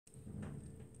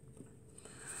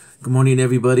Good morning,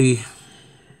 everybody.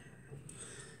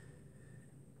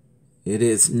 It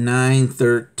is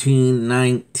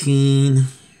 9/13/19.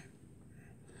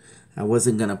 I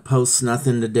wasn't going to post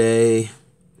nothing today.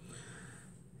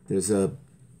 There's a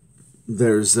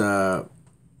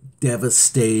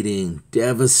devastating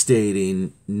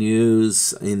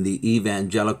news in the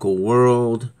evangelical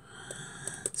world.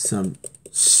 Some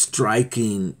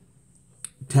striking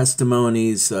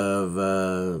testimonies of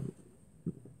a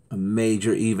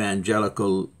major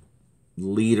evangelical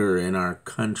leader in our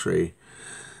country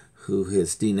who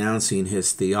is denouncing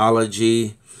his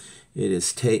theology.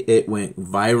 It went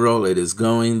viral. It is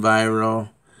going viral.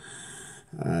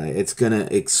 It's going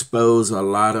to expose a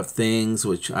lot of things,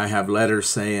 which I have letters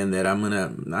saying that I'm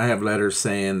going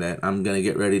to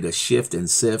get ready to shift and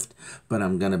sift, but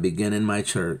I'm going to begin in my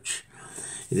church.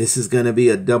 This is going to be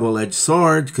a double-edged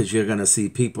sword because you're going to see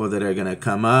people that are going to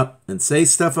come up and say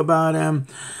stuff about him.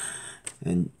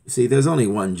 And see, there's only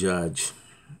one judge.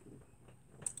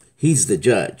 He's the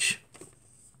judge.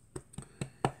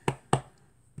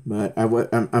 But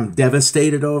I'm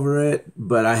devastated over it.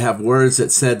 But I have words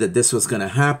that said that this was going to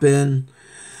happen.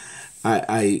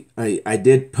 I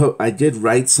did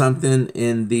write something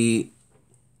in the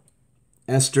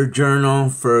Esther journal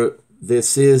for.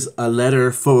 This is a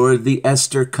letter for the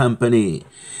Esther company.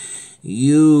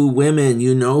 You women,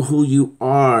 you know who you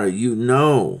are. You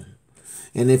know.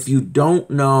 And if you don't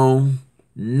know,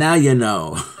 now you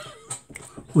know.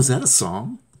 Was that a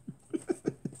song?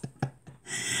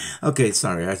 Okay,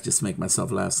 sorry. I just make myself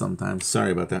laugh sometimes.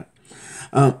 Sorry about that.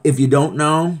 If you don't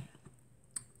know,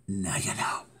 now you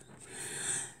know.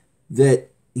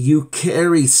 That you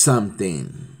carry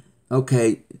something,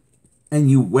 okay,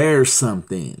 and you wear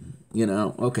something. You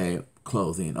know, okay,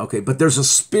 clothing, okay, but there's a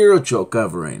spiritual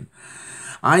covering.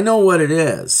 I know what it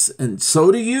is, and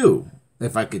so do you,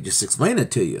 if I could just explain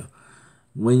it to you.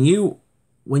 When you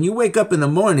wake up in the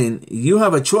morning, you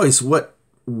have a choice what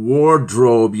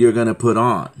wardrobe you're going to put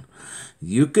on.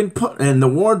 You can put, and the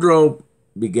wardrobe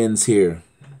begins here.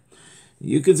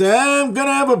 You can say, I'm going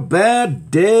to have a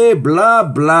bad day, blah,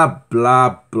 blah,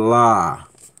 blah, blah.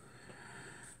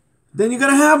 Then you're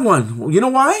going to have one. You know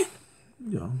why?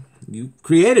 You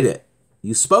created it.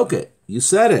 You spoke it. You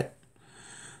said it.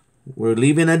 We're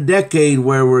leaving a decade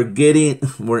where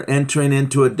we're entering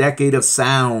into a decade of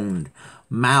sound.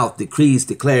 Mouth decrees,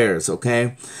 declares,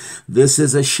 okay? This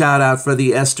is a shout out for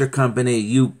the Esther company,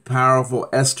 you powerful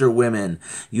Esther women,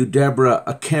 you Deborah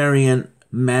Akarian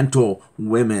mantle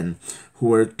women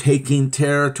who are taking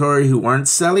territory, who aren't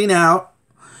selling out.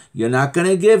 You're not going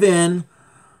to give in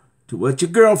to what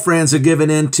your girlfriends are giving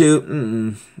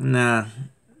into. Nah.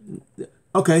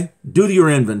 Okay, do your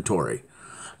inventory.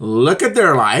 Look at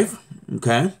their life,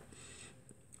 okay?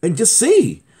 And just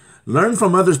see. Learn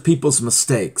from other people's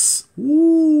mistakes.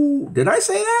 Ooh, did I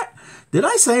say that? Did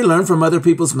I say learn from other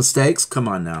people's mistakes? Come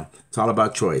on now. It's all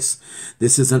about choice.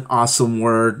 This is an awesome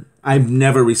word. I've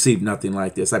never received nothing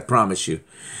like this, I promise you.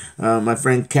 My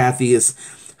friend Kathy is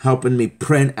helping me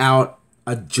print out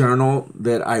a journal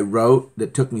that I wrote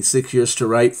that took me 6 years to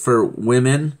write for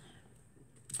women.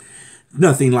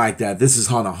 Nothing like that. This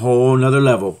is on a whole nother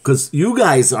level because you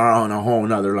guys are on a whole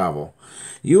nother level.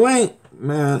 You ain't,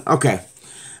 man. Okay.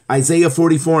 Isaiah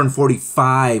 44 and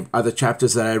 45 are the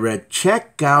chapters that I read.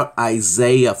 Check out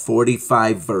Isaiah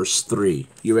 45 verse 3.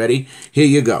 You ready? Here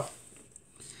you go.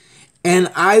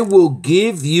 And I will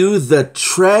give you the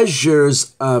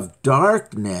treasures of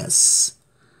darkness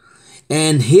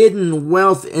and hidden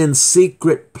wealth in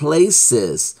secret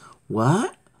places.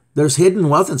 What? There's hidden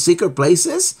wealth in secret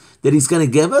places that he's going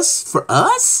to give us for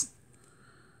us?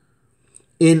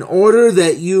 In order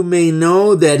that you may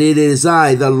know that it is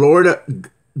I, the Lord,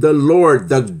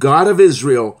 the God of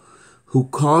Israel, who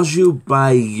calls you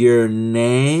by your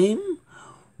name.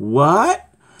 What?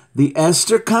 The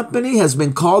Esther company has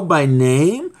been called by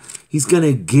name? He's going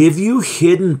to give you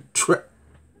hidden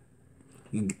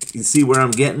You see where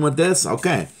I'm getting with this?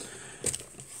 Okay.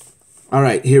 All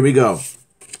right, here we go.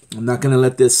 I'm not going to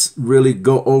let this really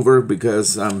go over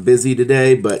because I'm busy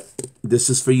today, but this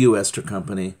is for you, Esther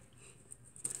company.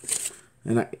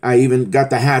 And I even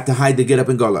got the hat to hide the get up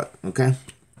and go look, okay?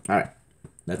 All right.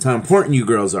 That's how important you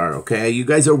girls are, okay? You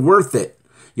guys are worth it.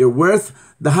 You're worth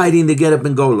the hiding to get up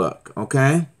and go look,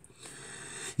 okay?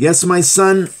 Yes, my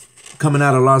son, coming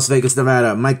out of Las Vegas,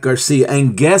 Nevada, Mike Garcia.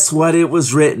 And guess what it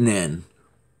was written in?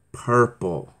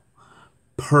 Purple.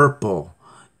 Purple.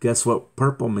 Guess what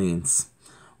purple means?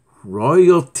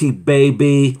 Royalty,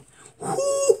 baby.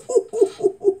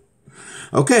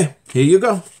 Okay, here you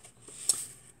go.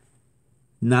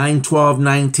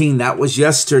 9/12/19. That was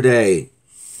yesterday.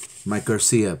 Mike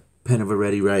Garcia, pen of a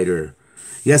ready writer.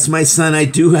 Yes, my son, I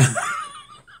do have.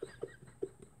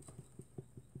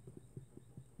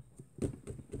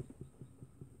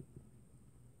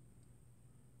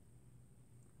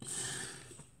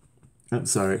 I'm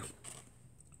sorry.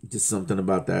 Just something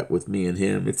about that with me and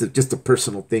him. It's just a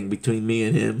personal thing between me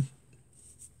and him.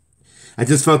 I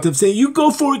just felt him saying, you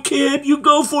go for it, kid. You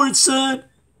go for it, son.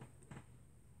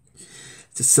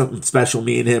 Just something special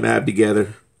me and him have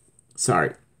together.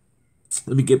 Sorry.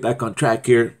 Let me get back on track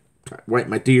here. Wipe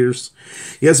my tears.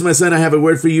 Yes, my son, I have a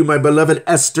word for you, my beloved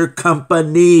Esther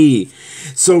company.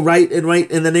 So write and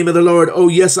write in the name of the Lord. Oh,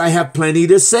 yes, I have plenty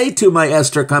to say to my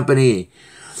Esther company.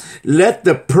 Let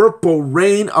the purple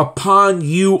rain upon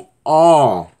you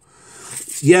all.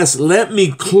 Yes, let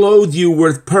me clothe you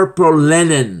with purple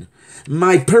linen.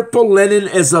 My purple linen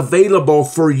is available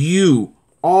for you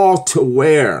all to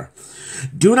wear.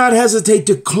 Do not hesitate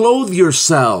to clothe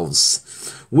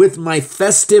yourselves with my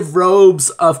festive robes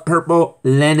of purple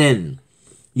linen.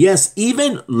 Yes,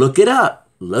 even look it up.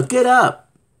 Look it up.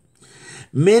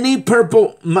 My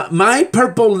purple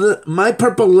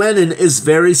linen is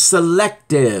very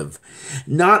selective.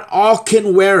 Not all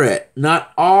can wear it.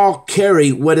 Not all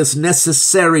carry what is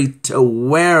necessary to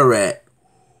wear it.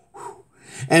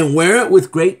 And wear it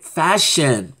with great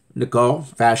fashion. Nicole,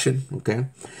 fashion, okay.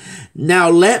 Now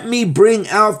let me bring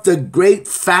out the great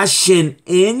fashion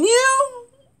in you.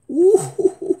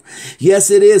 Ooh. Yes,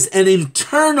 it is an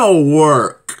internal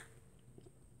work.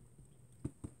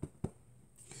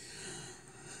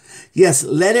 Yes,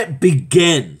 let it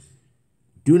begin.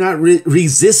 Do not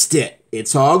resist it.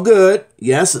 It's all good.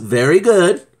 Yes, very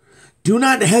good. Do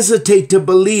not hesitate to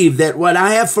believe that what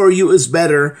I have for you is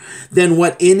better than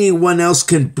what anyone else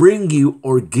can bring you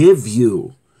or give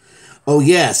you. Oh,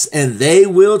 yes, and they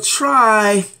will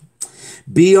try.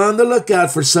 Be on the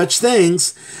lookout for such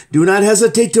things. Do not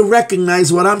hesitate to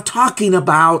recognize what I'm talking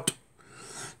about.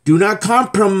 Do not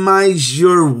compromise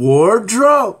your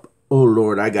wardrobe. Oh,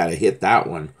 Lord, I got to hit that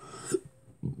one.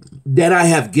 That I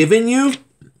have given you.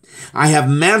 I have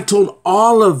mantled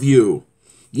all of you.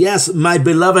 Yes, my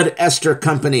beloved Esther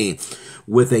company,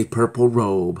 with a purple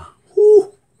robe.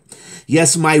 Whew.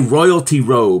 Yes, my royalty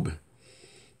robe.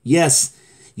 Yes,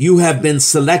 you have been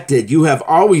selected. You have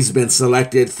always been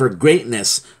selected for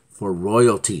greatness, for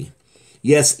royalty.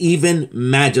 Yes, even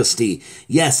majesty.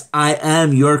 Yes, I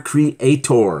am your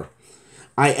creator.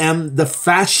 I am the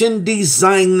fashion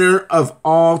designer of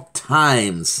all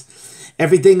times.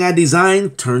 Everything I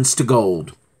design turns to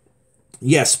gold.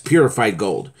 Yes, purified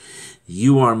gold.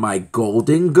 You are my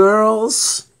golden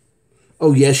girls.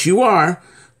 Oh, yes, you are.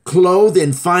 Clothed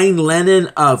in fine linen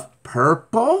of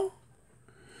purple.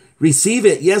 Receive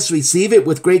it. Yes, receive it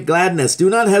with great gladness. Do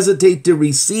not hesitate to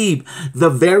receive the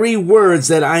very words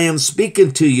that I am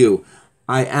speaking to you.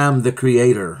 I am the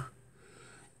creator,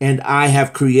 and I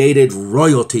have created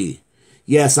royalty.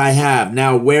 Yes, I have.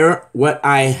 Now wear what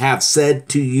I have said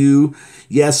to you.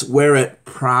 Yes, wear it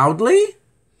proudly.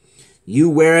 You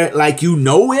wear it like you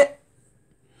know it.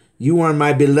 You are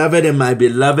my beloved, and my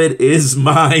beloved is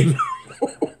mine.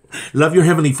 Love your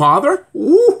heavenly Father.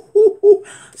 Ooh.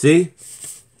 See?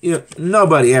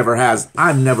 Nobody ever has.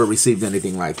 I've never received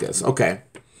anything like this. Okay.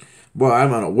 Well, I'm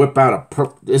going to whip out a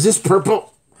purple. Is this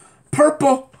purple?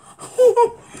 Purple.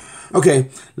 Okay.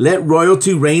 Let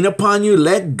royalty reign upon you.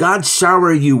 Let God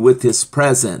shower you with his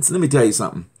presence. Let me tell you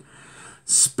something.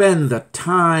 Spend the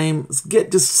time.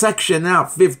 Just section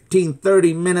out 15,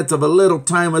 30 minutes of a little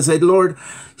time and say, Lord,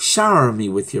 shower me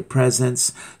with your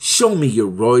presence. Show me your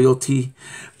royalty.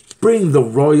 Bring the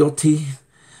royalty.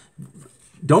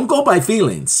 Don't go by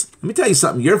feelings. Let me tell you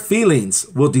something. Your feelings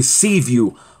will deceive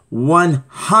you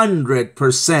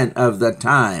 100% of the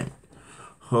time.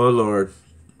 Oh, Lord.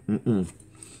 You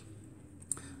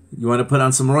want to put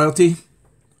on some royalty?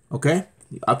 Okay.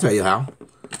 I'll tell you how.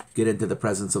 Get into the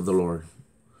presence of the Lord.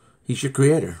 He's your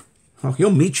creator. Oh, he'll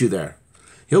meet you there.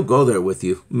 He'll go there with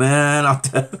you. Man,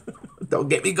 don't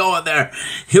get me going there.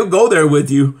 He'll go there with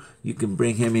you. You can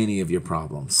bring him any of your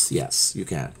problems. Yes, you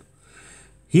can.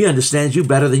 He understands you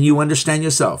better than you understand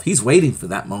yourself. He's waiting for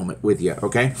that moment with you,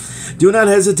 okay? Do not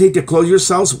hesitate to clothe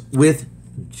yourselves with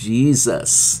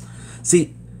Jesus.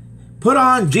 See, put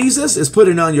on Jesus is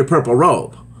putting on your purple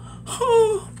robe.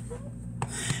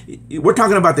 We're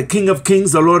talking about the King of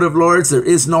Kings, the Lord of Lords. There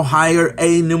is no higher,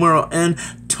 A, numeral N,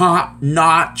 top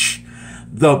notch,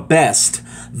 the best,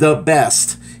 the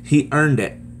best. He earned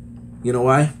it. You know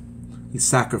why? He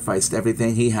sacrificed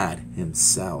everything he had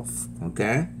himself,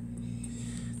 okay?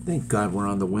 Thank God we're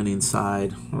on the winning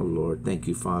side. Oh, Lord, thank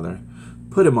you, Father.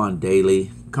 Put him on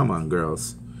daily. Come on,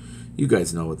 girls. You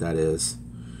guys know what that is.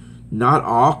 Not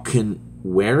all can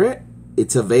wear it.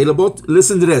 It's available.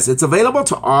 Listen to this. It's available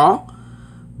to all,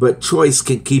 but choice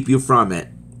can keep you from it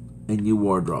in your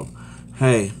wardrobe.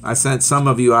 Hey, I sent some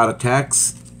of you out a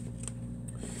text.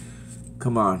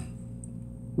 Come on.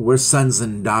 We're sons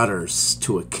and daughters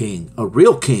to a king, a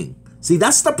real king. See,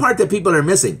 that's the part that people are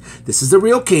missing. This is a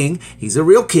real king. He's a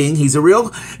real king. It's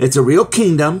a real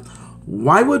kingdom.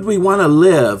 Why would we want to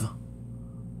live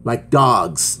like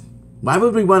dogs? Why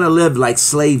would we want to live like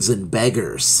slaves and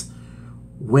beggars?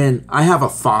 When I have a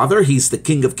father, he's the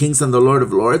King of Kings and the Lord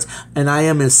of Lords, and I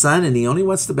am his son, and he only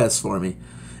wants the best for me.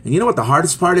 And you know what the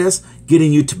hardest part is?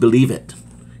 Getting you to believe it.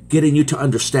 Getting you to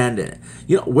understand it.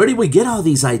 You know, where do we get all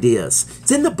these ideas?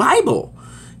 It's in the Bible.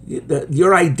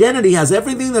 Your identity has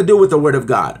everything to do with the Word of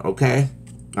God, okay?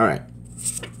 All right.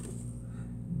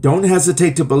 Don't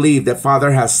hesitate to believe that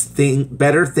Father has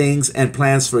better things and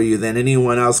plans for you than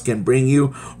anyone else can bring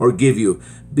you or give you.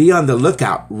 Be on the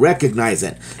lookout. Recognize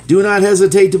it. Do not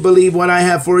hesitate to believe what I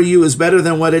have for you is better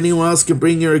than what anyone else can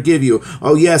bring you or give you.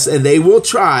 Oh, yes, and they will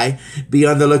try. Be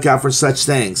on the lookout for such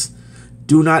things.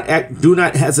 Do not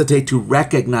hesitate to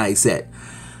recognize it.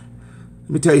 Let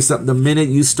me tell you something. The minute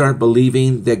you start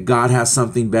believing that God has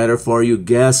something better for you,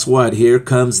 guess what? Here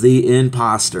comes the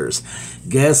imposters.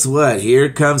 Guess what?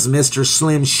 Here comes Mr.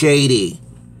 Slim Shady.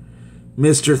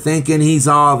 Mr. thinking he's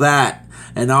all that.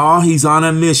 And he's on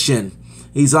a mission.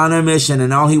 He's on a mission,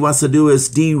 and all he wants to do is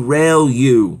derail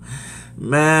you.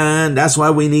 Man, that's why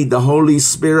we need the Holy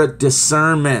Spirit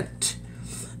discernment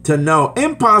to know.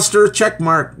 Imposter, check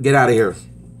mark, get out of here.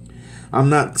 I'm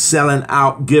not selling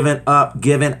out, giving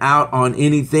out on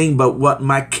anything but what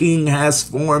my King has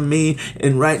for me.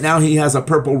 And right now he has a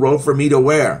purple robe for me to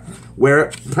wear. Wear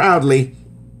it proudly.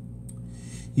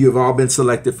 You've all been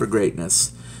selected for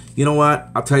greatness. You know what?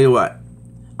 I'll tell you what.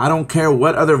 I don't care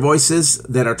what other voices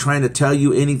that are trying to tell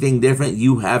you anything different.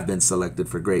 You have been selected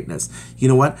for greatness. You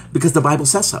know what? Because the Bible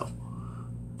says so.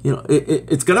 You know,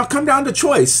 it's going to come down to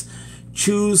choice.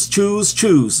 Choose, choose,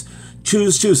 choose.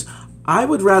 Choose, choose. I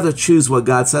would rather choose what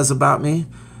God says about me.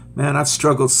 Man, I've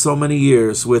struggled so many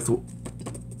years with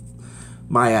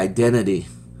my identity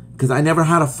because I never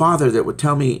had a father that would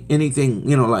tell me anything,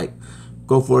 you know, like,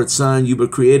 go for it, son. You were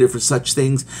created for such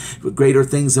things, for greater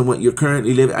things than what you're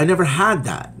currently living. I never had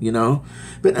that, you know.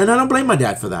 And I don't blame my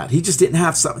dad for that. He just didn't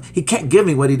have something. He can't give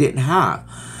me what he didn't have.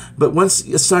 But once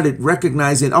you started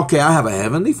recognizing, okay, I have a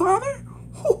heavenly father.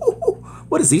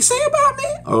 What does he say about me?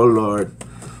 Oh, Lord.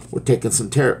 We're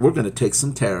going to take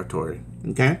some territory,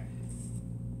 okay?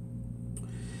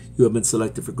 You have been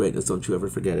selected for greatness. Don't you ever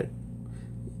forget it.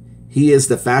 He is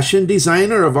the fashion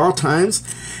designer of all times.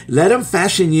 Let him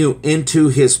fashion you into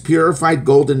his purified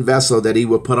golden vessel that he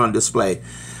will put on display.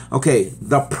 Okay,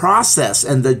 the process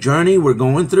and the journey we're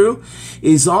going through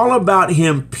is all about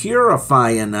him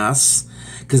purifying us,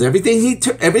 because everything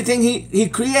he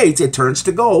creates, it turns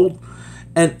to gold.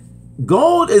 And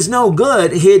gold is no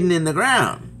good hidden in the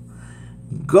ground.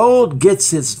 Gold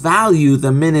gets its value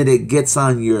the minute it gets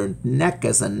on your neck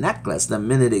as a necklace, the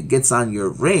minute it gets on your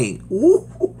ring. Ooh.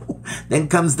 Then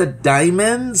comes the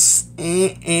diamonds.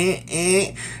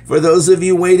 For those of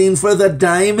you waiting for the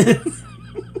diamond.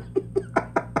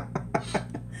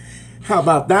 How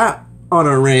about that on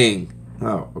a ring?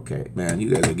 Oh, okay, man,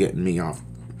 you guys are getting me off.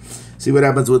 See what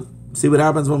happens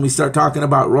when we start talking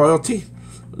about royalty?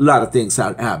 A lot of things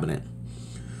happening.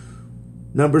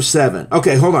 Number 7.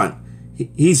 Okay, hold on.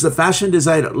 He's the fashion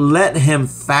designer. Let him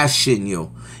fashion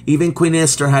you. Even Queen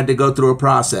Esther had to go through a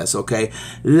process, okay?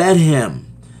 Let him.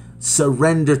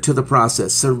 Surrender to the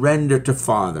process. Surrender to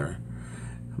Father.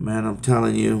 Man, I'm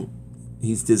telling you,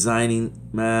 he's designing,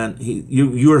 man.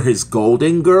 You're his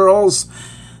golden girls.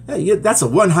 That's a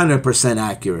 100%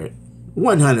 accurate.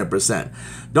 100%.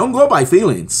 Don't go by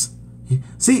feelings.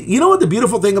 See, you know what the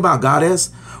beautiful thing about God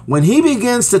is? When he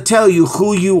begins to tell you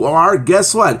who you are,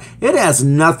 guess what? It has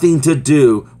nothing to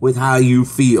do with how you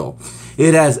feel.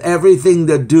 It has everything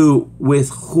to do with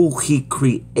who he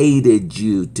created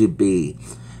you to be.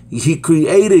 He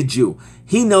created you.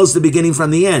 He knows the beginning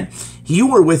from the end.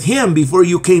 You were with him before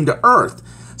you came to earth.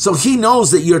 So he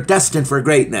knows that you're destined for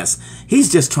greatness.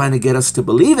 He's just trying to get us to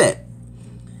believe it.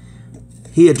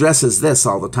 He addresses this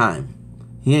all the time.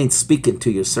 He ain't speaking to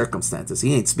your circumstances.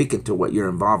 He ain't speaking to what you're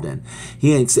involved in.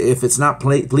 He ain't say, if it's not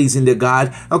pleasing to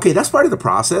God, okay, that's part of the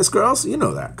process, girls. You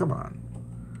know that. Come on.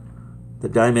 The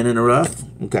diamond in the rough.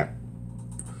 Okay.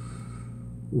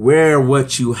 Wear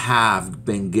what you have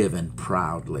been given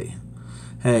proudly.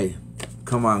 Hey,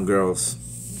 come on, girls.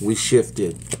 We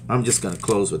shifted. I'm just going to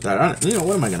close with that.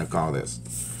 What am I going to call this?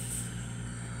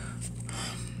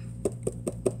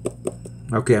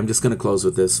 Okay, I'm just going to close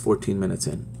with this. 14 minutes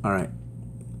in. All right.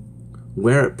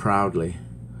 Wear it proudly.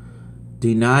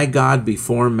 Deny God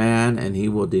before man, and he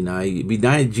will deny you.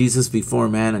 Deny Jesus before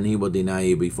man, and he will deny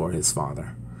you before his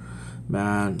Father.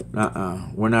 Man,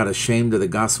 we're not ashamed of the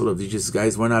gospel of Jesus,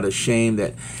 guys. We're not ashamed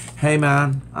that, hey,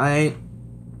 man,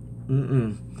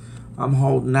 I'm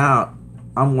holding out.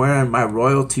 I'm wearing my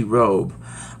royalty robe.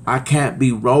 I can't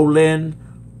be rolling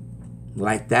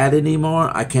like that anymore.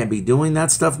 I can't be doing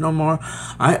that stuff no more.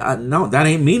 No, that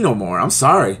ain't me no more. I'm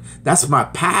sorry. That's my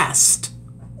past.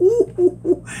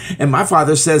 Ooh. And my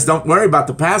Father says, don't worry about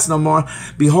the past no more.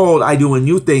 Behold, I do a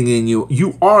new thing in you.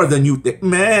 You are the new thing.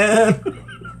 Man,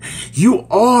 you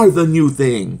are the new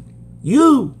thing.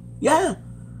 Yeah.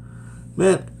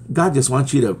 Man, God just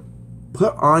wants you to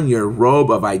put on your robe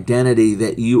of identity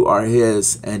that you are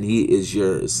his and he is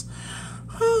yours.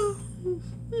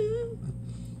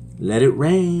 Let it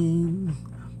rain.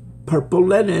 Purple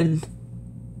linen.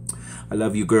 I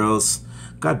love you, girls.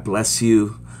 God bless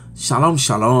you. Shalom,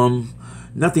 shalom.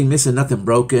 Nothing missing, nothing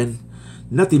broken.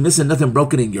 Nothing missing, nothing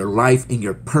broken in your life, in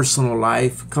your personal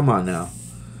life. Come on now.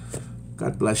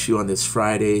 God bless you on this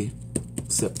Friday,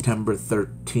 September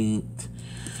 13th.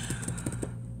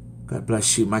 God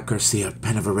bless you. Mike Garcia,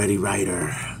 pen of a ready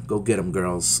writer. Go get them,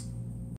 girls.